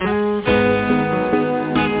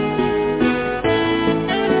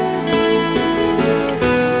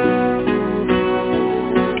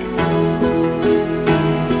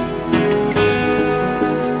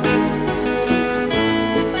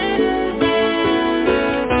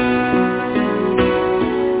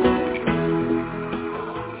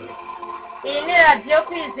radiyo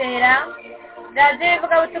kwizera, radiyo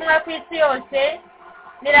ivugabutumwa ku isi yose,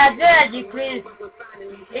 ni radiyo ya gikristo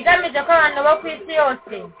igamije ko abantu bo ku isi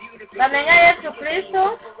yose bamenya Yesu Kristo,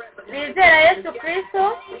 bizera Yesu Kristo,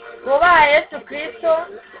 bubaha Yesu Kristo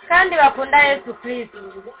kandi bakunda Yesu Kristo.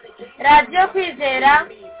 Radiyo kwizera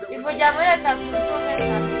ivugira muri Leta Zunze Ubumwe za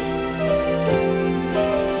Amerika.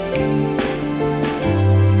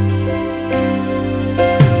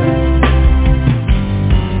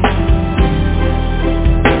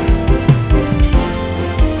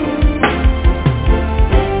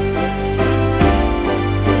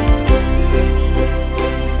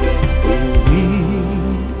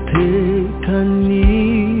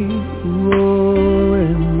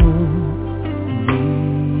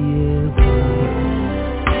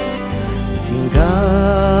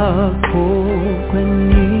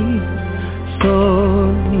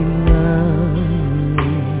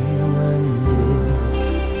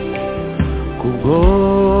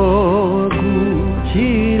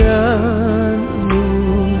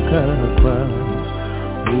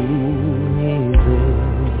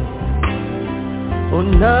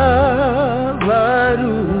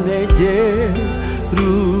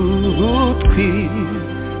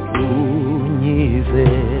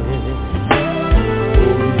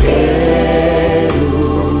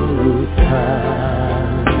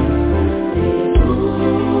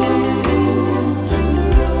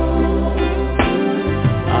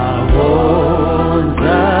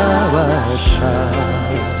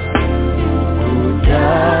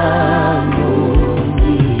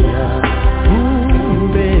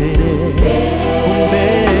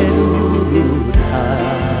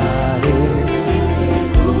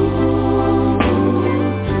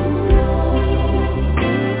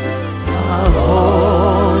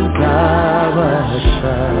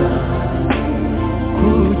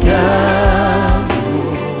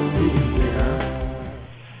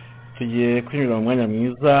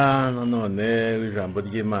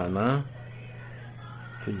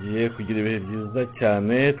 Tugiye kugira ibihe byiza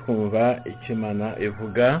cyane twumva ikimana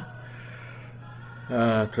ivuga.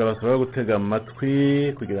 Turabasaba gutega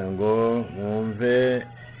amatwi kugira ngo mwumve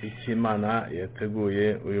ikimana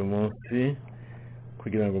yateguye uyu munsi,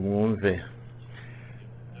 kugira ngo mwumve.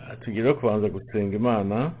 Tugiye kubanza gusenga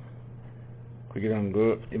Imana kugira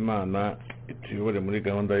ngo Imana ituyobore muri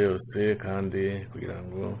gahunda yose kandi kugira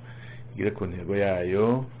ngo igere ku ntego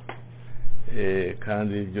yayo,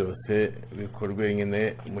 kandi byose bikorwe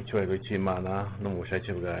nyine mu cyubahiro cy'Imana no mu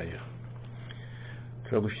bushake bwayo.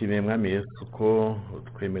 Turagushimiye Mwami Yesu ko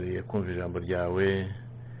twemereye kumva ijambo ryawe.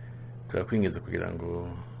 Turakwinginze kugira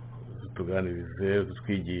ngo utuganirize,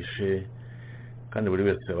 utwigishe kandi buri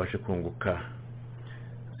wese abashe kunguka.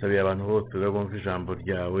 Sabiye abantu bose bumva ijambo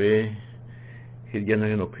ryawe hirya no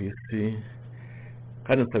hino ku isi,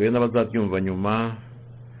 kandi sabiye n'abazabyumva nyuma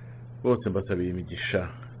bose mbasabiye imigisha.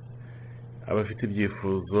 Abafite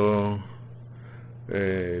ibyifuzo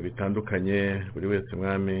bitandukanye, buri wese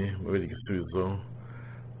Mwami mubere igisubizo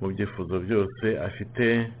mu byifuzo byose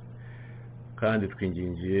afite, kandi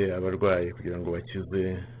twingingiye abarwayi kugira ngo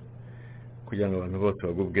bakize, kugira ngo abantu bose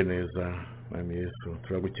bagubwe neza. Mwami Yesu,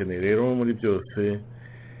 turagukeneye rero muri byose,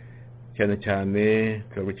 cyane cyane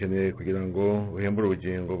turagukeneye kugira ngo uhembure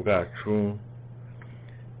ubugingo bwacu,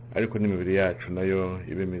 ariko n'imibiri yacu nayo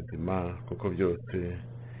ibe mizima, kuko byose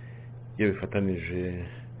iyo bifatanije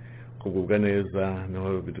kugubwa neza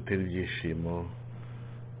niho bidutera ibyishimo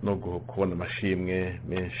no kubona amashimwe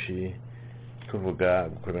menshi tuvuga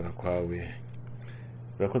gukorana kwawe.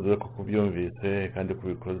 Urakoze ko kubyumvise kandi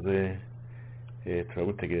kubikoze.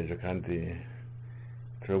 Turagutegereje kandi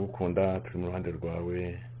turagukunda, turi mu ruhande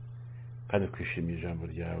rwawe kandi twishimiye ijambo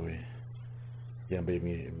ryawe.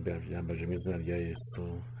 Byambaje mu izina rya Yesu,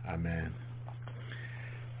 amen.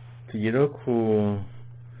 Tugiye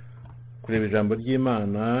kureba ijambo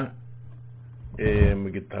ry'Imana mu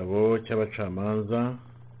gitabo cy'Abacamanza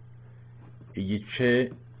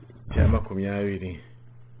igice cya 20.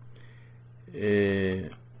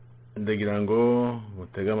 Ndagira ngo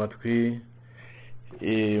mutege amatwi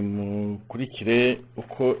mukurikire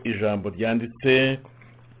uko ijambo ryanditse,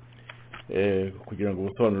 kugira ngo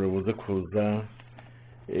ubusobanuro buze kuza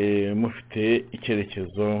mufite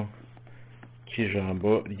icyerekezo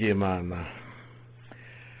cy'ijambo ry'Imana.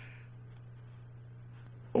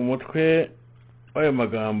 Umutwe w'ayo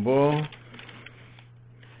magambo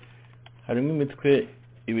harimo imitwe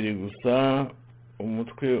ibiri gusa.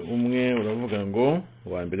 Umutwe umwe uravuga ngo,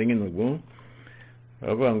 wa mbere nk'inugu,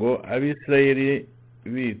 uravuga ngo Abisirayeli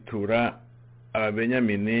bitura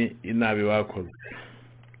Ababenyamini inabi bakoze.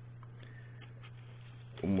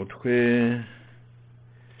 Umutwe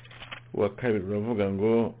wa kabiri uravuga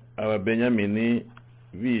ngo Ababenyamini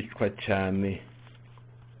bicwa cyane.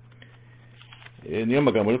 Niyo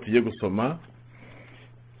magambo tugiye gusoma,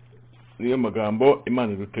 niyo magambo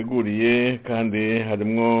Imana iduteguriye, kandi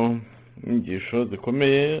harimo inyigisho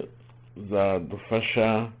zikomeye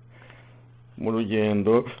zadufasha mu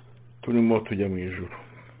rugendo turimo tujya mu ijuru.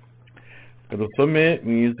 Dusome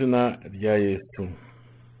mu izina rya Yesu.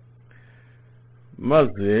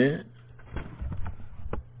 Maze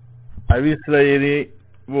Abisirayeli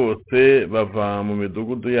bose bava mu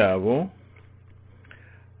midugudu yabo,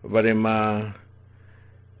 barema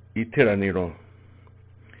iteraniro.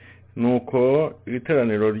 Nuko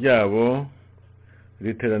iteraniro ryabo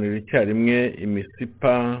riteranira icyarimwe i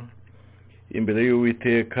Misipa imbere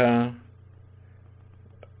y'Uwiteka,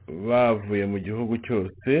 bavuye mu gihugu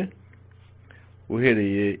cyose,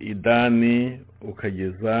 uhereye i Dani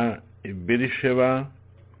ukageza i Berisheba,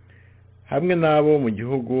 hamwe n'abo mu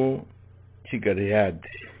gihugu cy'i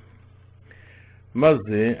Galeyadi.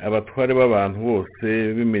 Maze abatware b'abantu bose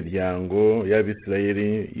b'imiryango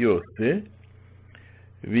y'Abisirayeli yose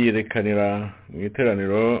biyerekanira mu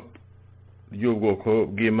iteraniro ry'ubwoko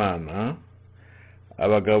bw'Imana,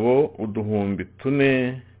 abagabo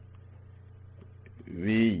 4,000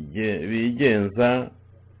 bigenza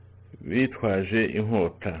bitwaje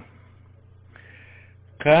inkota.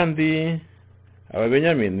 Kandi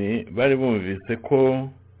Ababenyamini bari bumvise ko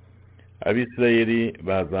Abisirayeli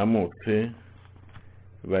bazamutse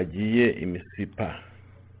bagiye i Misipa.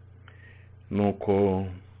 Nuko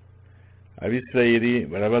Abisirayeli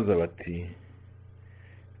barabaza bati,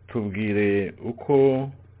 tubwire uko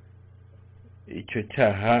icyo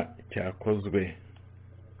cyaha cyakozwe.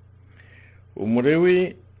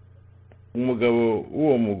 Umulewi, umugabo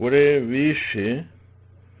w'uwo mugore bishe,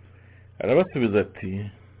 arabasubiza ati,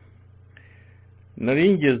 nari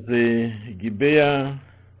ngeze Gibeya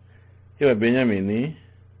y'Ababenyamini,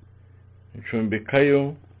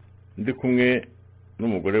 ncumbikayo ndi kumwe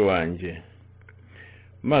n'umugore wanjye.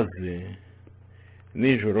 Maze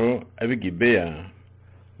nijoro ab'i Gibeya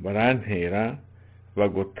barantera,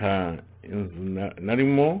 bagota inzu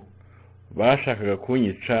narimo, bashakaga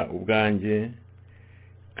kunyica ubwanjye,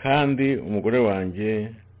 kandi umugore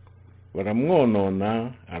wanjye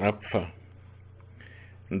baramwonona arapfa.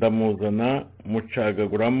 Ndamuzana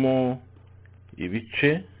mucagaguramo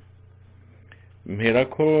ibice,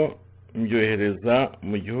 mperako mbyohereza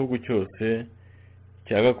mu gihugu cyose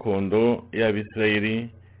cya gakondo y'Abisirayeli,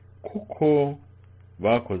 kuko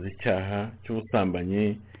bakoze icyaha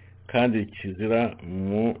cy'ubusambanyi kandi kizira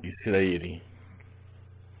mu Isirayeli.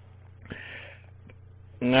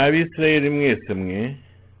 Mw'Abisirayeli mwese mwe,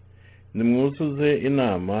 nimwuzuze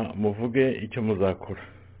inama muvuge icyo muzakora.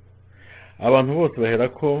 Abantu bose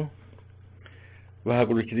baherako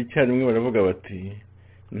bahagurukira icyarimwe baravuga bati,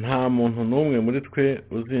 nta muntu n'umwe muri twe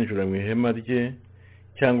uzinjira mu ihema rye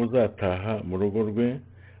cyangwa uzataha mu rugo rwe,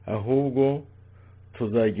 ahubwo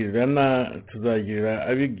tuzagirira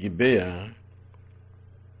ab'i Gibeya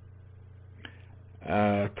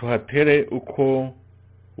tuhatere uko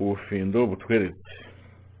ubufindo butweretse.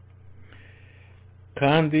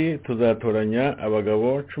 Kandi tuzatoranya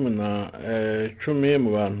abagabo 10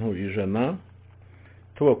 mu bantu 100,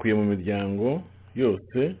 tubakuye mu miryango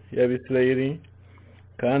yose y'Abisirayeli,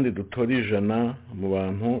 kandi dutore 100 mu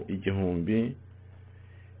bantu 1,000,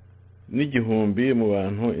 n'1,000 mu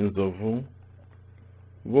bantu inzovu,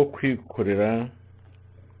 bo kwikorera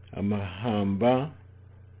amahamba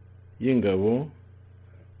y'ingabo,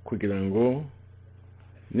 kugira ngo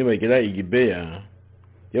nibagera i Gibeya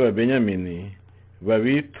y'Ababenyamini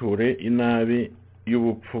babiture inabi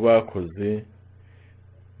y'ubupfu bakoze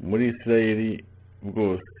muri Isirayeli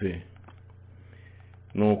bwose.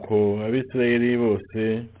 Nuko Abisirayeli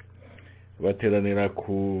bose bateranira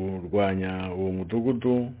kurwanya uwo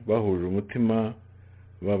mudugudu bahuje umutima,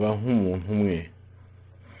 baba nk'umuntu umwe.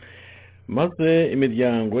 Maze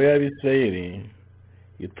imiryango y'Abisirayeli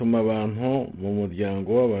ituma abantu mu muryango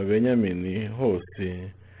w'Ababenyamini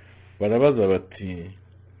hose, barabaza bati,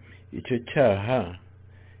 icyo cyaha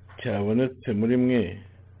cyabonetse muri mwe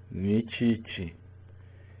ni iki?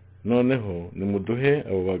 Noneho nimuduhe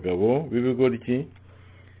abo bagabo b'ibigoryi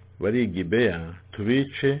bari i Gibeya,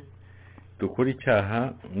 tubice, dukore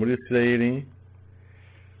icyaha muri Isirayeli.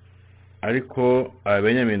 Ariko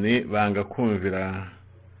Ababenyamini banga kumvira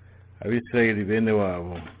Abisirayeli bene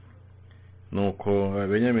wabo. Nuko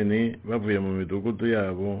Ababenyamini bavuye mu midugudu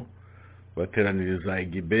yabo bateraniriza i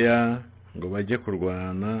Gibeya ngo bajye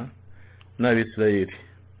kurwana n'Abisirayeli.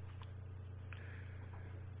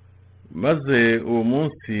 Maze uwo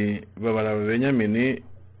munsi babara Ababenyamini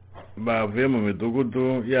bavuye mu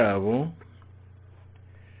midugudu yabo,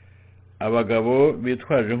 abagabo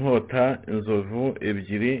bitwaje inkota, inzovu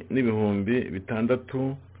ebyiri n'ibihumbi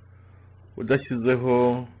 6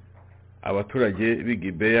 udashyizeho abaturage b'i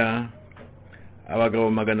Gibeya, abagabo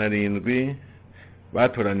 700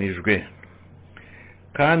 batoranijwe.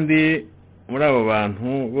 Kandi muri abo bantu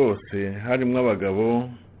bose harimo abagabo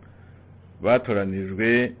batoranijwe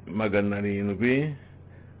 700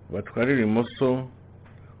 batwarira imoso.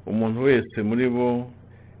 Umuntu wese muri bo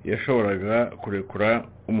yashoboraga kurekura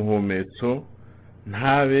umuhumetso,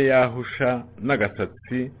 ntabe yahusha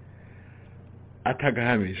n'agasatsi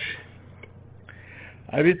atagahamije.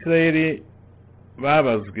 Abisirayeli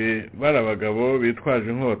babazwe bari abagabo bitwaje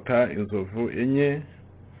inkota, inzovu 4,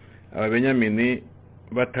 Ababenyamini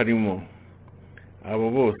batarimo. Abo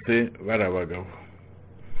bose bari abagabo.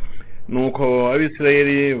 Nuko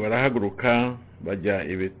Abisirayeli barahaguruka bajya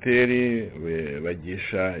i Beteli,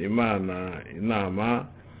 bagisha Imana inama,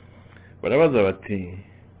 barabaza bati,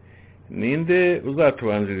 ninde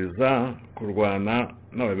uzatubanziriza kurwana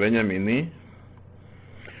n'Ababenyamini?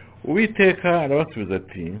 Uwiteka arabasubiza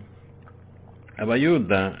ati,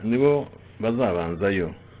 Abayuda nibo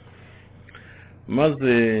bazabanzayo.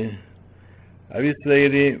 Maze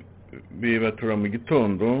Abisirayeli bibatura mu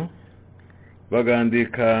gitondo,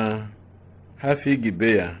 bagandika hafi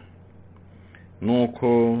y'Gibeya. Nuko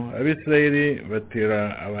Abisirayeli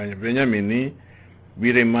batera Ababenyamini,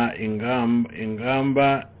 birema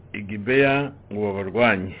ingamba iGibeya ngo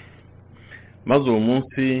babarwanye. Maze uwo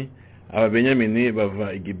munsi Ababenyamini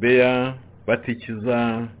bava iGibeya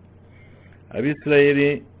batikiza.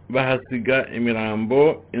 Abisirayeli bahasiga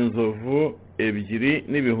imirambo, inzovu 2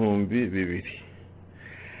 n'ibihumbi 2.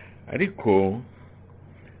 Ariko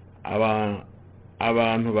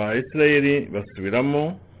abantu ba Isirayeli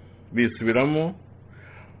bisubiramo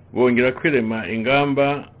bongera kwirema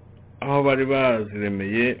ingamba aho bari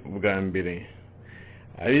baziremeye ubwa mbere.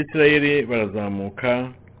 Abisirayeli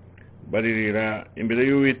barazamuka baririra imbere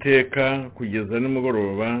y'Uwiteka kugeza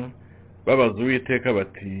nimugoroba, babaza Uwiteka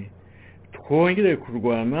bati, twongere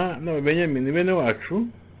kurwana n'Ababenyamini bene wacu?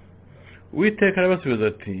 Uwiteka arabasubiza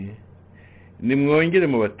ati, nimwongere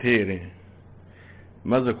mubatere.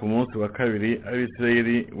 Maze ku munsi wa kabiri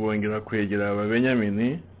Abisirayeli bongera kwegera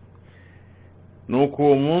Ababenyamini. Nuko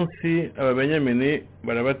uwo munsi Ababenyamini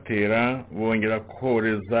barabatera, bongera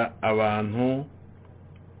koreza abantu,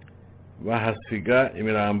 bahasiga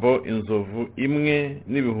imirambo, inzovu 1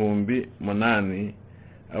 n'ibihumbi 8.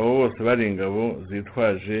 Abo bose bari ingabo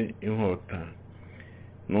zitwaje inkota.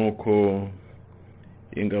 Nuko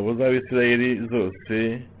ingabo z'Abisirayeli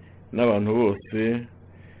zose n'abantu bose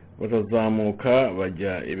barazamuka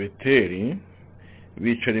bajya i Beteli,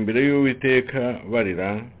 bicara imbere y'Uwiteka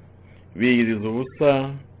barira, biyiriza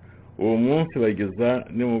ubusa. Uwo munsi bageza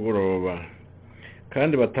nimugoroba,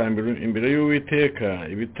 kandi batambira imbere y'Uwiteka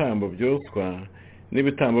ibitambo byoswa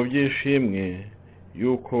n'ibitambo by'ishimwe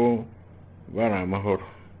yuko bari amahoro.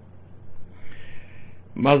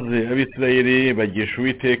 Maze Abisirayeli bagisha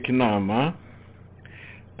Uwiteka inama,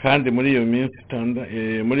 kandi muri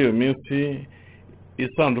iyo minsi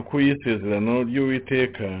isanduku y'isezerano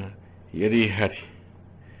ry'Uwiteka yari ihari,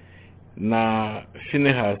 na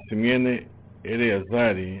Finehasi mwene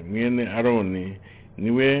Eleyazari mwene Aroni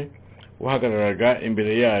niwe uhagararaga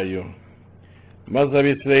imbere yayo. Maze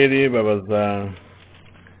Abisirayeli babaza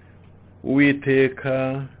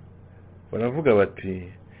Uwiteka baravuga bati,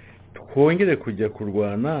 twongere kujya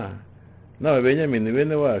kurwana n'Ababenyamini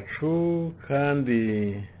bene wacu kandi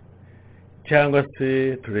cyangwa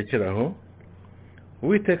se turekeraho?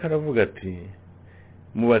 Uwiteka aravuga ati,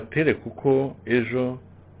 mubatere kuko ejo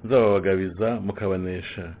nzababagabiza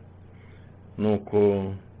mukabanesha.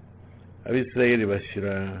 Nuko Abisirayeli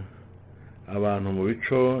bashyira abantu mu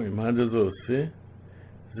bico impande zose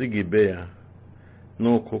z'Gibeya.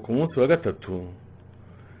 Nuko ku munsi wa gatatu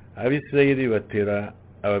Abisirayeli batera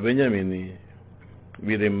Ababenyamini,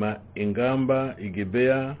 birema ingamba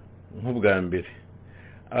iGibeya nk'ubwa mbere.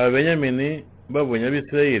 Ababenyamini babonye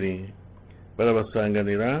Abisirayeli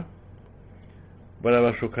barabasanganira,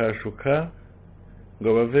 barabashukashuka ngo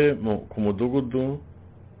bave ku mudugudu,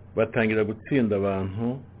 batangira gutsinda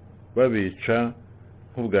abantu babica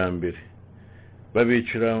nk'ubwa mbere.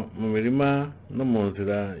 Babicira mu mirima no mu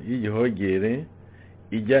nzira y'igihogere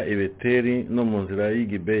ijya i Beteli no mu nzira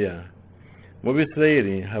y'Gibeya. Mu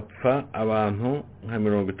Bisirayeli hapfa abantu nka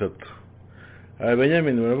 30.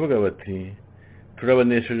 Ababenyamini baravuga bati,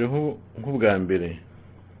 turabanesheje nk'ubwa mbere.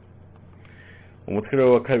 Umutwe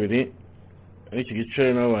wa kabiri iki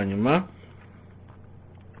gice no wa nyuma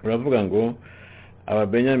uravuga ngo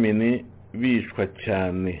Ababenyamini bicwa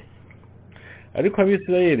cyane. Ariko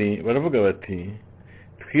Abisirayeli baravuga bati,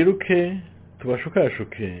 twiruke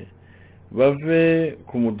tubashukashuke bave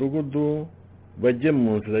ku mudugudu bajye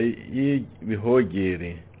mu nzira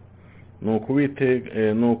y'ibihogere.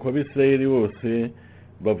 nuko abisirayeli bose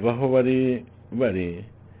bava aho bari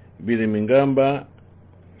birema ingamba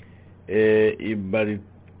i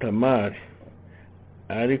Baritamari,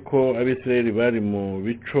 ariko abisirayeli bari mu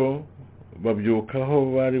bico babyuka aho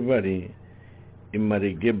bari i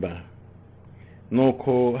Marigeba.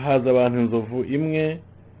 nuko haza abantu inzovu imwe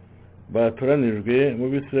batoranijwe mu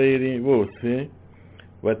bisirayeli bose,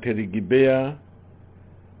 batera i Gibeya,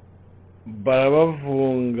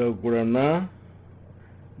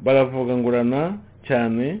 baravugangurana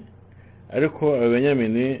cyane, ariko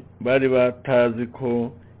Ababenyamini bari batazi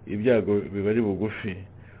ko ibyago bibari bugufi.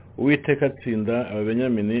 Uwiteka atsinda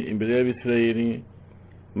Ababenyamini imbere y'Abisirayeli,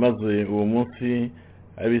 maze uwo munsi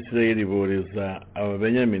Abisirayeli boreza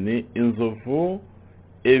Ababenyamini inzovu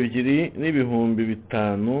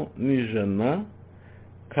 2,500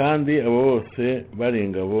 kandi abo bose bari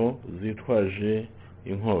ingabo zitwaje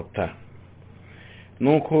inkota.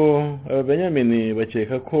 nuko Ababenyamini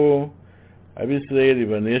bakeka ko Abisirayeli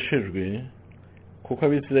baneshejwe, kuko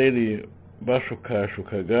Abisirayeli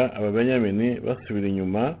bashukashukaga Ababenyamini basubira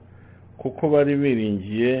inyuma, kuko bari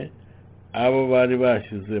biringiye abo bari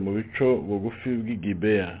bashyize mu bico bugufi bw'i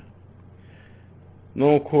Gibeya.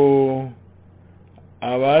 nuko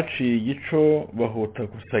abaciye igico bahuta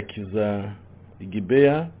gusakiza i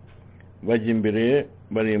Gibeya, bajya imbere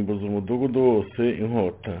barimbuza umudugudu wose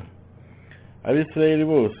inkota. Abisirayeli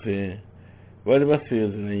bose bari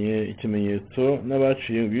basezeranye ikimenyetso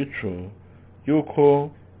n'abaciye igico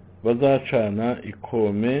yuko bazacana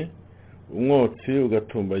ikome, umwotsi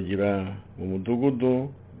ugatumbagira mu mudugudu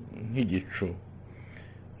nk'igicu.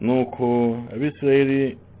 nuko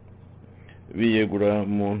Abisirayeli biyegura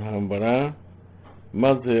mu ntambara,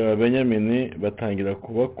 maze Ababenyamini batangira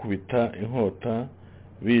kubakubita inkota,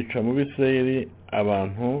 bica mu Bisirayeli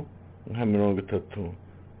abantu nka 30,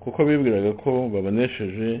 kuko bibwiraga ko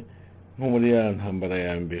babanesheje nko muri ya ntambara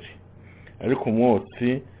ya mbere. ariko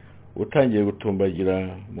umwotsi utangiye gutumbagira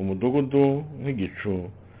mu mudugudu nk'igicu,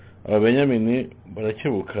 Ababenyamini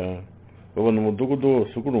barakebuka, babona umudugudu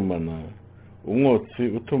wose ugurumana, umwotsi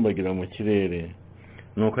utumbagira mu kirere.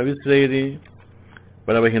 nuko Abisirayeli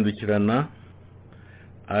barabahindukirana,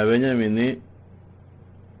 Ababenyamini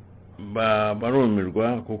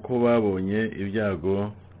barumirwa kuko babonye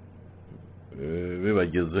ibyago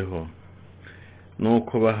bibagezeho.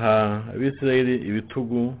 nuko baha Abisirayeli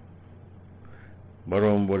ibitugu,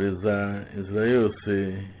 baromboreza inzira yose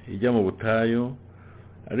ijya mu butayu,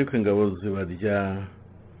 ariko ingabo zibarya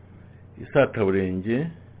isataburenge,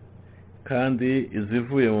 kandi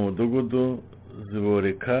izivuye mu mudugudu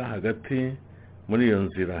ziboreka hagati muri iyo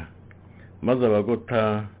nzira. maze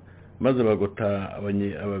bagota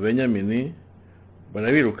Ababenyamini,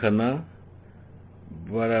 barabirukana,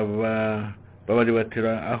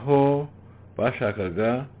 babaribatira aho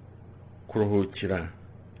bashakaga kuruhukira,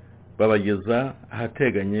 babageza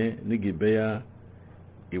ahateganye n'i Gibeya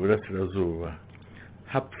iburasirazuba.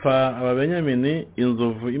 hapfa Ababenyamini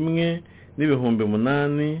inzovu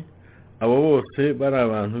 1,800, abo bose bari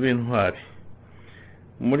abantu b'intwari.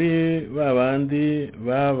 muri babandi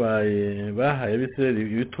bahaye Abisirayeli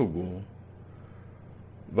ibitugu,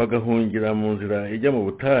 bagahungira mu nzira ijya mu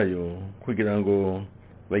butayu kugira ngo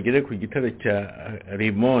bagere ku gitare cya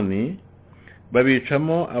Rimoni,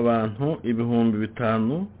 babicamo abantu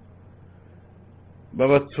 5,000,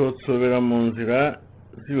 babatsotsobera mu nzira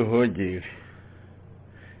z'ibihogere,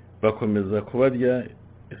 bakomeza kubarya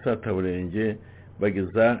isataburenge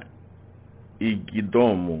bageza i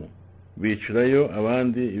Gidomu, bicirayo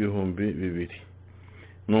abandi 2,000.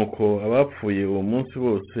 nuko abapfuye uwo munsi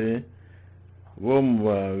bose bo mu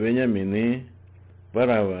Babenyamini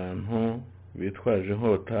bari abantu bitwaje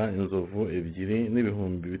inkota, inzovu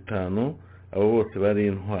 2,500, abo bose bari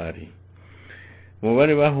intwari. mu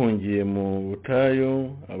bari bahungiye mu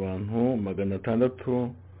butayu abantu 600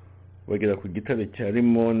 bagera ku gitare cya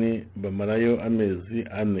Rimoni, bamarayo amezi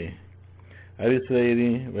 4.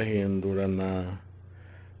 Abisirayeli bahindurana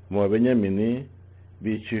mu Babenyamini,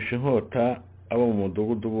 bicisha inkota abo mu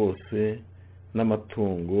mudugudu bose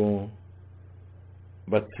n'amatungo,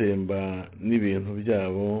 batsemba n'ibintu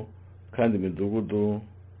byabo, kandi imidugudu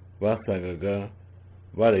basangaga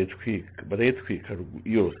barayitwika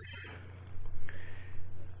yose.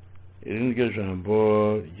 iri ni ryo jambo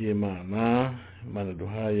ry'Imana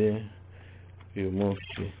duhaye uyu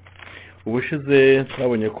munsi. ubushize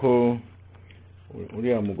twabonye ko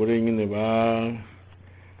uriya mugore nyine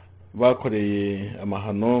bakoreye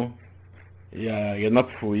amahano,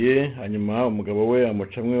 yanapfuye, hanyuma umugabo we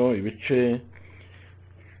amucamweho ibice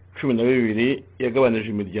 12 yagabanije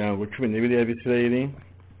imiryango 12 y'Abisirayeli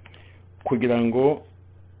kugira ngo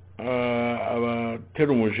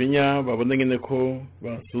abatera umujinya babone nyine ko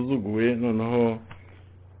basuzuguwe, noneho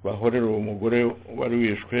bahorera umugore wari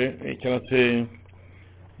wishwe cyangwa se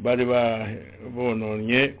bari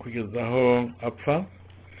bononye kugeza aho apfa.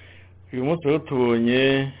 Uyu munsi rero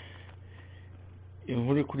tubonye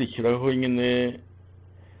inkuru ikurikiraho nyine,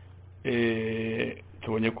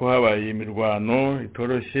 tubonye ko habaye imirwano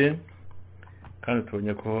itoroshye kandi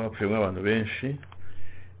tubonye ko hapfuyemo abantu benshi.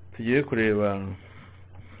 Tugiye kureba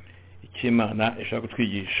icyo Imana ishaka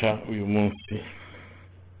kutwigisha uyu munsi.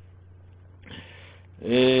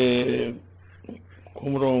 Ku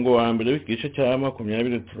murongo wa mbere w'igice cya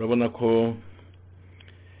 20 turabona ko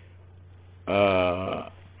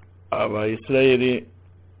Abayisirayeli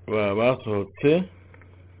basohotse,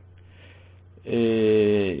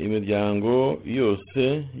 imiryango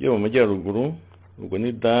yose yo mu majyaruguru, ubwo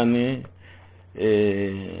ni Dani,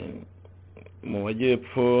 mu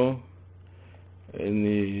majyepfo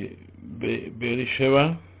ni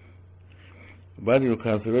Berisheba,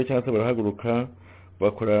 barirukanse rero cyangwa se barahaguruka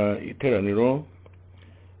bakora iteraniro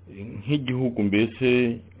nk'igihugu,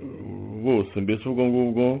 mbese bose, mbese ubwo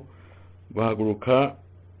ngubwo bahaguruka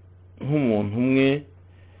nk'umuntu umwe,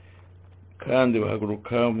 kandi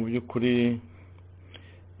bahaguruka mu by'ukuri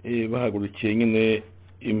bahagurukiye nyine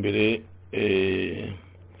imbere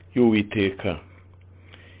y'Uwiteka.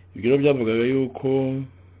 Ibyo byavugaga yuko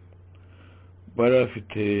bari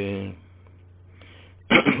bafite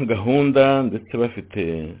gahunda ndetse bafite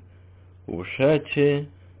ubushake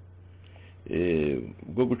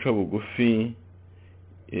bwo guca bugufi,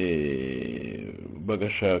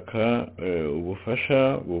 bagashaka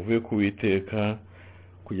ubufasha buvuye ku Uwiteka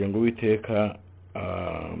kugira ngo Uwiteka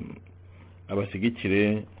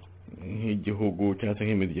abashyigikire nk'igihugu cyangwa se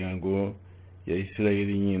nk'imiryango ya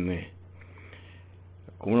Isirayeli nyine.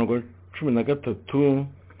 Ku murongo wa 13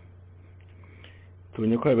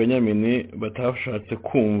 tubonye ko Abenyamini batashatse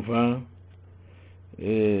kumva,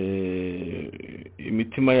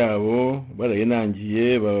 imitima yabo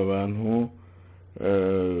barayinangiye, baba abantu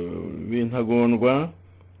b'intagondwa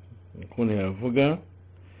ukuntu yavuga,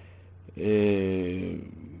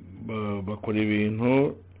 bakora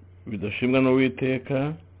ibintu bidashimwa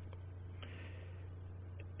n'Uwiteka,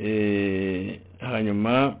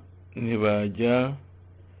 hanyuma ntibajya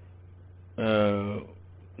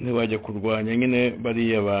kurwanya nyine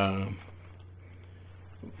bariya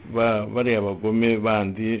bagome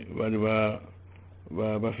bandi bari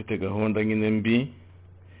bafite gahunda nyine mbi.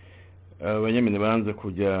 Abanyamini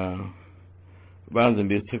banze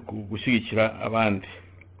mbese gushyigikira abandi,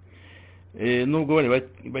 nubwo bari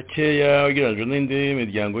bakeya ugereranyije n'indi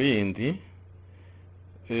miryango yindi,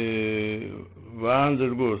 banze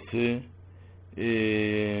rwose,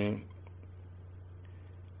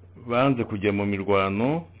 banze kujya mu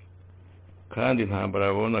mirwano, kandi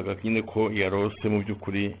intambara babonaga nyine ko yarose mu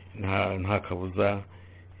by'ukuri, nta kabuza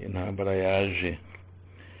intambara yaje.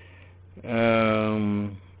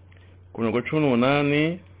 Ku murongo wa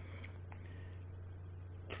 18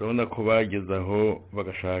 turabona ko bageze aho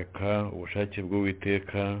bagashaka ubushake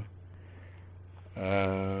bw'Uwiteka,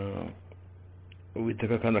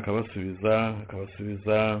 Uwiteka kandi akabasubiza,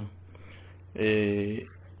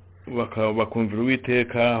 bakumvira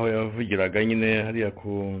Uwiteka aho yavugiraga nyine hariya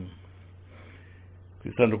ku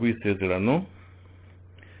isanduku y'isezerano,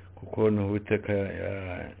 kuko ni Uwiteka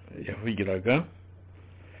yavugiraga.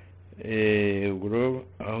 Ubwo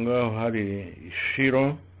aho ngaho hari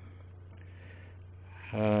Shiro,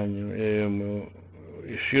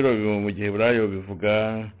 Shiro mu Giheburayo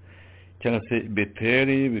bivuga cyangwa se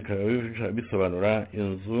Beteli, bikaba bisobanura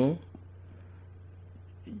inzu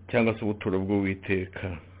cyangwa se ubuturo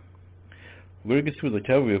bw'Uwiteka. Ubwo igisubizo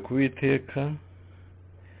cyavuye ku Uwiteka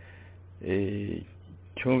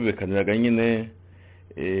cyumvikanaga nyine,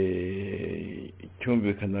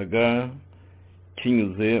 cyumvikanaga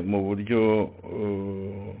kinyuze mu buryo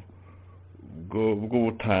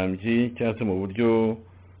bw'ubutambyi, cyangwa se mu buryo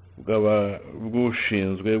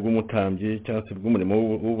bw'ushinzwe bw'umutambyi cyangwa se bw'umurimo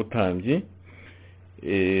w'ubutambyi,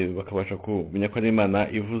 bakabasha kumenya ko ari Imana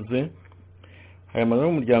ivuze. Hanyuma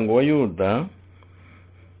n'umuryango wa Yuda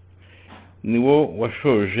niwo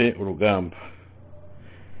washoje urugamba,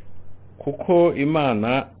 kuko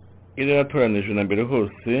Imana iri yaratoranije na mbere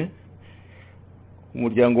hose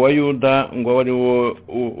umuryango wa Yuda ngo wari wo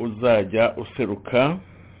uzajya useruka,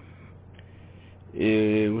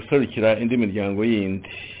 userukira indi miryango yindi.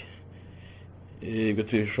 Ibyo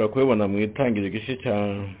dushobora kubibona mu itangiriro igice cya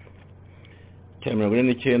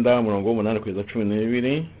 49 umurongo wa 8 kugeza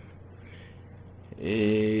 12,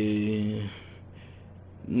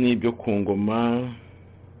 n'ibyo ku ngoma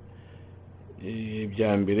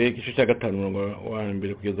bya mbere igice cya 5 wa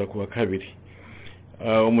mbere kugeza ku wa 2.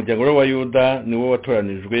 Umuryango wa Yuda niwo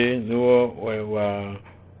watoranijwe, niwo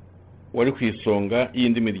wari kwisonga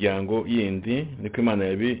y'indi miryango yindi, niko Imana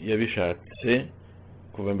yabishatse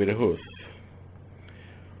kuva mbere hose.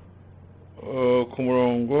 Ku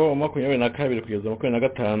murongo wa 22 kugeza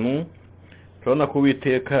 25 turabona ko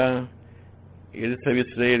Uwiteka yeretse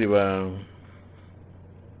Abisirayeli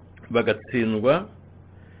bagatsindwa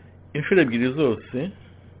inshuro ebyiri zose,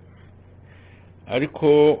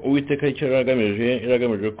 ariko Uwiteka icyo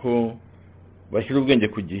yaragamije ko bashyira ubwenge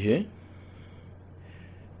ku gihe,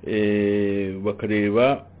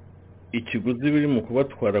 bakareba ikiguzi biri mu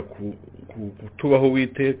kubatwara kutubaho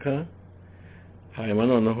Uwiteka, hanyuma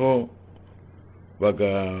noneho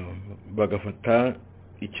bagafata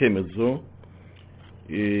icyemezo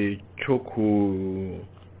cyo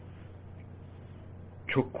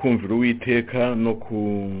kumvira Uwiteka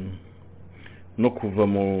no kuva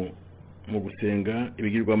mu gusenga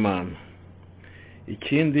ibigirwamana.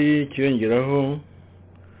 Ikindi kiyongeraho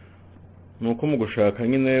nuko mu gushaka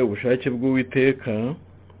nyine ubushake bw'Uwiteka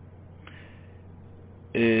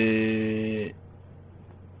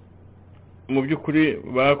mu by'ukuri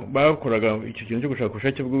bakoraga icyo kintu cyo gushaka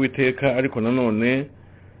ubushake bw'Uwiteka, ariko nanone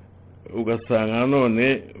ugasanga nanone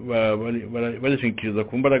barishingikiriza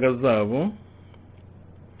ku mbaraga zabo,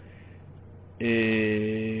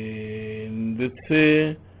 ndetse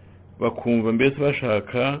bakumva mbese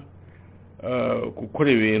bashaka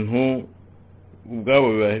gukora ibintu ubwabo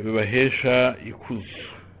bibahesha ikuzo.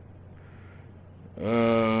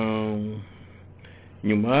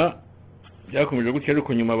 Nyuma byakomeje gutya,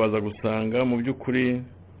 ariko nyuma baza gusanga mu by'ukuri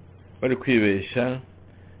bari kwibeshya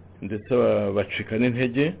ndetse bacika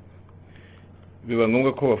n'intege, biba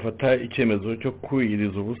ngombwa ko bafata icyemezo cyo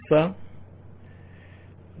kwiyiriza ubusa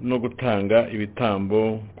no gutanga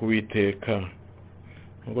ibitambo ku Uwiteka,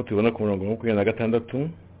 nk'uko tubibona ku murongo wa 26.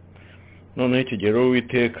 Noneho ikigero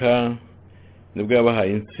Uwiteka nibwo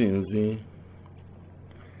yabahaye intsinzi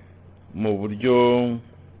mu buryo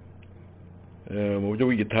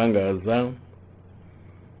bw'igitangaza,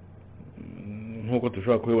 nk'uko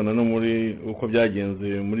dushobora kubibona no muri uko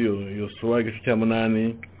byagenze muri Yosuwa igice cya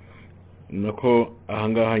 8, nako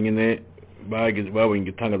ahangaha nyine babonye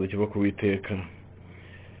igitangaza kiva ku Uwiteka.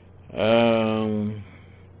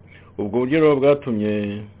 Ubwo buryo rero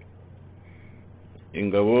bwatumye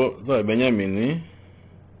ingabo z'Abenyamini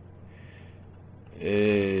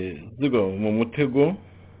zigwa mu mutego,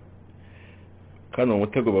 kandi mu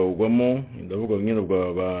mutego bawugwamo, ndavuga nyine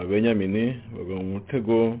ubwa Benyamini bagwa mu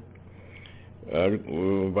mutego,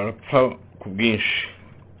 barapfa ku bwinshi,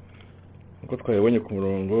 uko twabibonye ku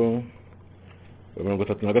murongo wa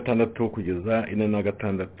 36 kugeza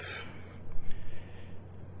 46.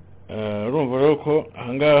 Urumva rero ko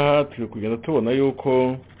ahangaha turi kugenda tubona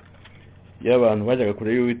yuko y'abantu bajyaga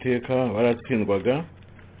kure y'Uwiteka baratsindwaga,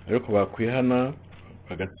 ariko bakwihana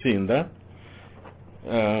bagatsinda.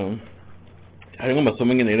 Harimo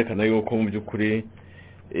amasomo nyine yerekana yuko mu by'ukuri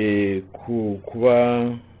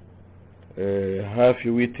kuba hafi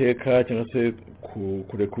y'Uwiteka cyangwa se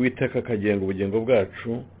kureka Uwiteka akagenga ubugingo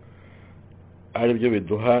bwacu ari byo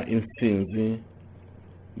biduha intsinzi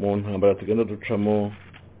mu ntambara tugenda ducamo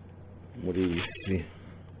muri iyi si.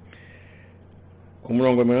 Ku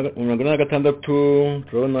murongo wa 46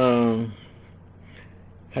 turabona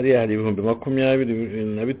hari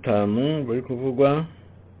 25,000 bari kuvugwa,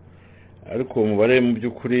 ariko umubare mu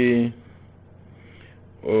by'ukuri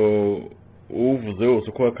uvuze wose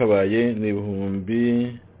uko wakabaye ni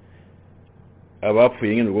 1000.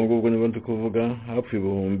 Abapfuye nyine ubwo ngubwo nibo ndi kuvuga, hapfuye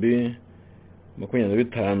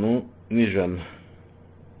 25,100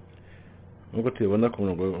 nk'uko tubibona ku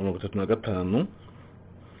murongo wa 35.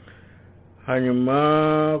 Hanyuma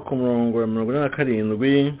ku murongo wa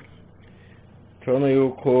 47 turabona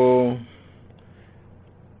yuko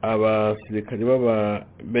abasirikari b'aba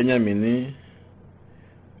Benyamini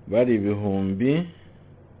bari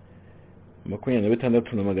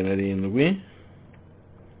 26,700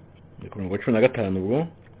 ku murongo wa 15 ubwo.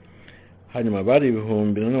 Hanyuma bari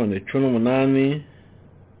 18,000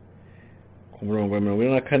 ku murongo wa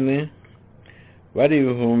 44, bari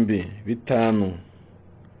 5,000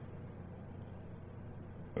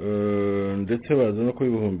 ndetse baza no kuri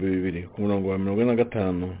 2,000 ku murongo wa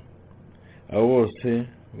 45. Abo bose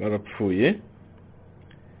barapfuye.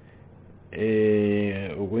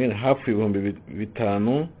 Ubwo nyine hafi 5,000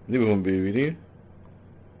 n'2,000,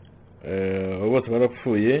 abo bose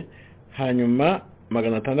barapfuye. Hanyuma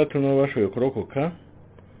 600 nabo bashoboye kurokoka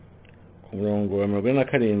ku murongo wa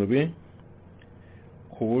 47,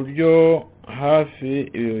 ku buryo hafi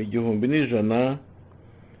 1,100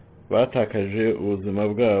 batakaje ubuzima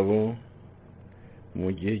bwabo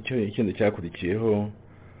mu gihe ikindi cyakurikiyeho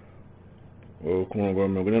ku murongo wa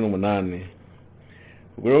 48.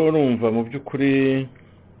 ubwo rero urumva mu by'ukuri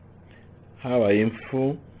habaye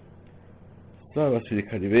impfu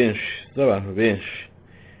z'abasirikari benshi, z'abantu benshi,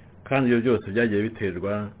 kandi ibyo byose byagiye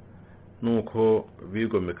biterwa nuko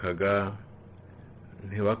bigomekaga,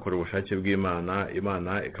 ntibakore ubushake bw'Imana,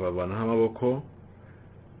 Imana ikabavanaho amaboko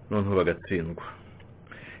noneho bagatsindwa.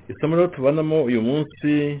 Isomo rero tubanamo uyu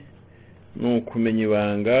munsi ni ukumenya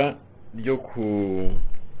ibanga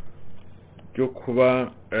ryo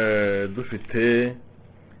kuba dufite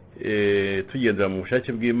tugendera mu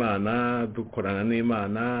bushake bw'Imana, dukorana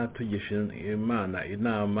n'Imana, tugisha Imana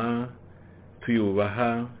inama,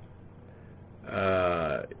 tuyubaha.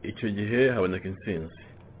 Icyo gihe haboneka intsinzi.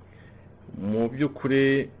 Mu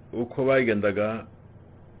by'ukuri uko bagendaga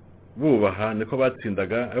bubaha niko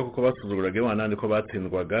batsindaga, ariko uko basuzuguraga Imana niko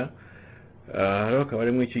batsindwaga. Hariho akaba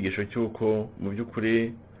arimo icyigisho cy'uko mu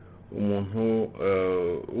by'ukuri umuntu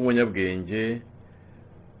w'umunyabwenge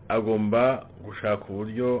agomba gushaka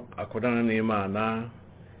uburyo akorana n'Imana,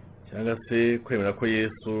 cyangwa se kwemera ko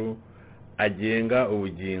Yesu agenga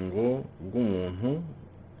ubugingo bw'umuntu,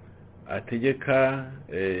 ategeka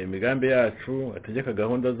imigambi yacu, ategeka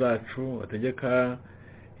gahunda zacu, ategeka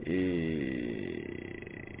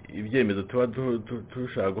ibyemezo tuba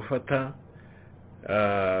turashaka gufata.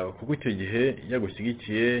 Kuko icyo gihe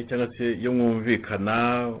yagushyigikiye, cyangwa se iyo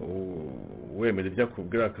mwumvikana wemera ibyo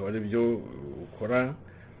akubwira akaba ari byo ukora,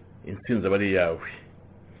 intsinzi aba ari yawe.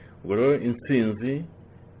 ubwo rero intsinzi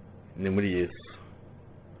ni muri Yesu.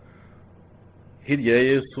 Hirya ya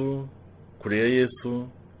Yesu, kure ya Yesu,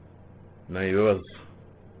 nta ibibazo.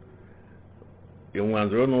 Uyu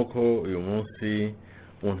mwanzuro ni uko uyu munsi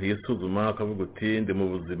umuntu yisuzuma akavuga uti ndi mu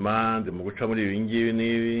buzima, ndi mu guca muri ibi ngibi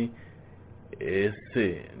n'ibi,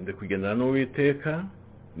 ese ndi kugendana n'Uwiteka?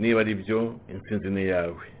 Niba ari byo, intsinzi ni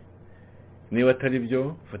yawe. Niba atari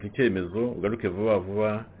byo, fata icyemezo ugaruke vuba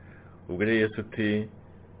vuba, ubwire Yesu uti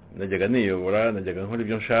najyaga niyobora, najyaga nkora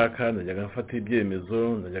ibyo nshaka, najyaga mfata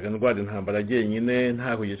ibyemezo, najyaga ndwara intambara jyenyine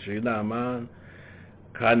nta kugishira inama,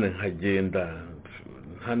 kandi nkagenda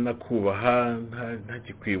ntanakubaha,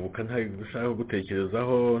 ntakikwibuka, ntashaka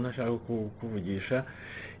gutekerezaho, ntashaka kuvugisha.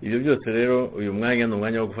 Ibyo byose rero uyu mwanya ni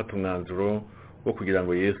umwanya wo gufata umwanzuro wo kugira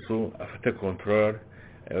ngo Yesu afate control,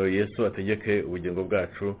 Yesu ategeke ubugingo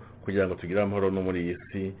bwacu kugira ngo tugire amahoro no muri iyi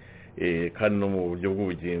si, kandi no mu buryo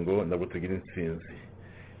bw'ubugingo nabwo tugire intsinzi.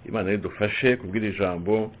 Imana idufashe kubwira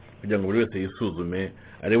ijambo kugira ngo buri wese yisuzume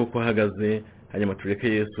arebe uko ahagaze, hanyuma tureke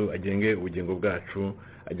Yesu agenge ubugingo bwacu,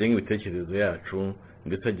 agenge ibitekerezo yacu,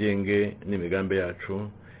 ndetse agenge n'imigambi yacu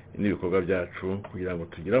n'ibikorwa byacu, kugira ngo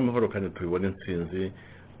tugire amahoro kandi tubibone intsinzi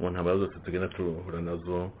mu ntambara zose tugenda tuhura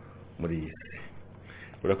nazo muri iyi si.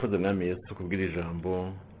 Urakoze Mwami Yesu kubwira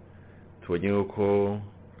ijambo, tubonye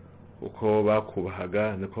uko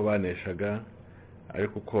bakubahaga niko baneshaga,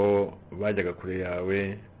 ariko uko bajyaga kure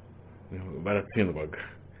yawe baratsindwaga.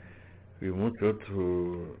 Uyu munsi rero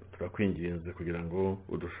turakwinginze kugira ngo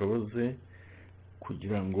udushoboze,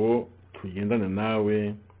 kugira ngo tugendane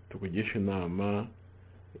nawe, tukugishe inama,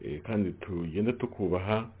 kandi tugende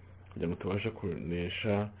tukubaha, kugira ngo tubashe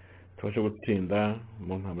kunesha, tubashe gutsinda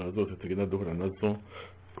mu ntambara zose tugenda duhura nazo.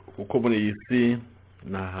 Kuko muri iyi si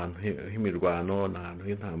ni ahantu h'imirwano, ni ahantu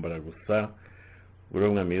h'intambara gusa.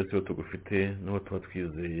 Uriho Mwami Yesu iyo tugufite niho tuba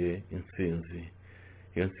twizeye intsinzi.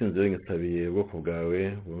 Iyo ntsinzi rero ngisabiye ubwoko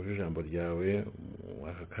bwawe bumva ijambo ryawe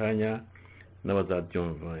aka kanya,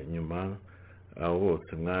 n'abazabyumva nyuma, abo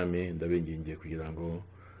bose Mwami ndabingingiye kugira ngo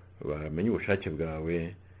bamenye ubushake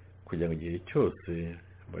bwawe, kugira ngo igihe cyose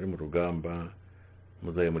bari mu rugamba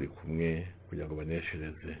muzabe muri kumwe kugira ngo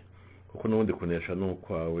baneshereze. Kuko n'ubundi kunesha ni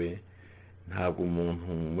ukwawe, ntabwo umuntu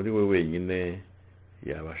muri we wenyine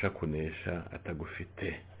yabasha kunesha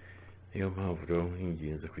atagufite. Niyo mpamvu rero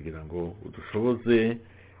nkinginze kugira ngo udushoboze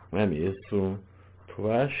Mwami Yesu,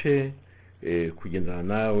 tubashe kugendana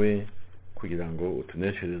nawe, kugira ngo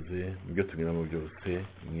utuneshereze mu byo tunyuramo byose,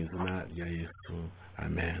 mu izina rya Yesu,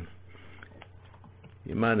 amen.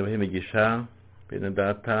 Imana ibahe imigisha bene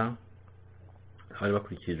data abari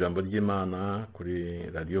bakurikiye ijambo ry'Imana kuri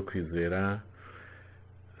radiyo Kwizera,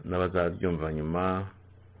 n'abazaryumva nyuma,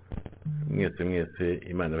 mwese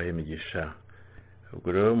Imana ibahe imigisha.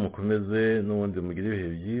 Ubwo rero mukomeze n'ubundi mugire ibihe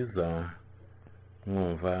byiza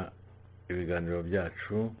mwumva ibiganiro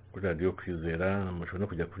byacu kuri radiyo Kwizera. Mushobora no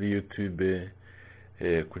kujya kuri YouTube,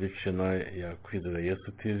 kuri channel ya Kwizera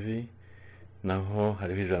Yesu TV, naho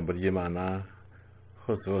hariho ijambo ry'Imana.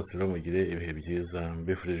 Hose rero mugire ibihe byiza,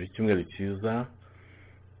 mbifurije icyumweru cyiza,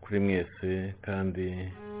 kuri mwese kandi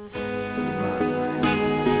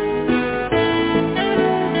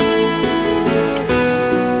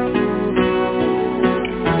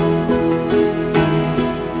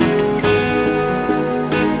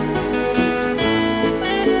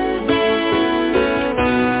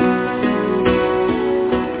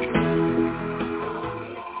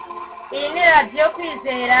radiyo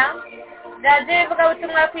kwizera, radiyo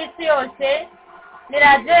ivugabutumwa ku isi yose, ni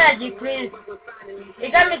radiyo ya gikristo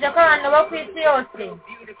igamije ko abantu bo ku isi yose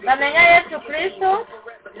bamenya Yesu Kristo,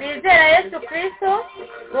 bizera Yesu Kristo,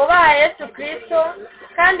 bubaha Yesu Kristo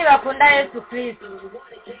kandi bakunda Yesu Kristo.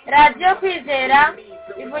 Radiyo kwizera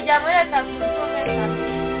ivugira muri Leta Zunze Ubumwe za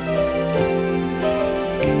Amerika.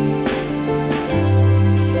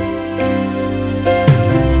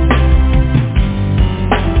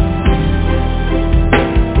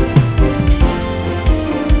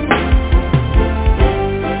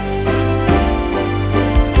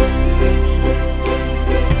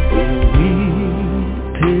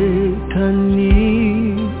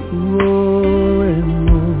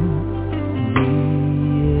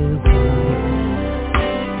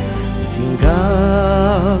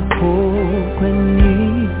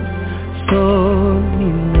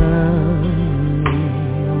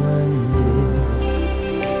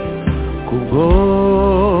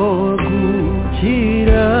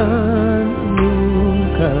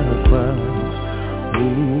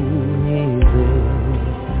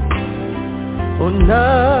 Ona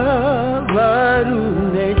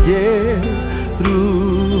varunege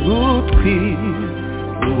rutwi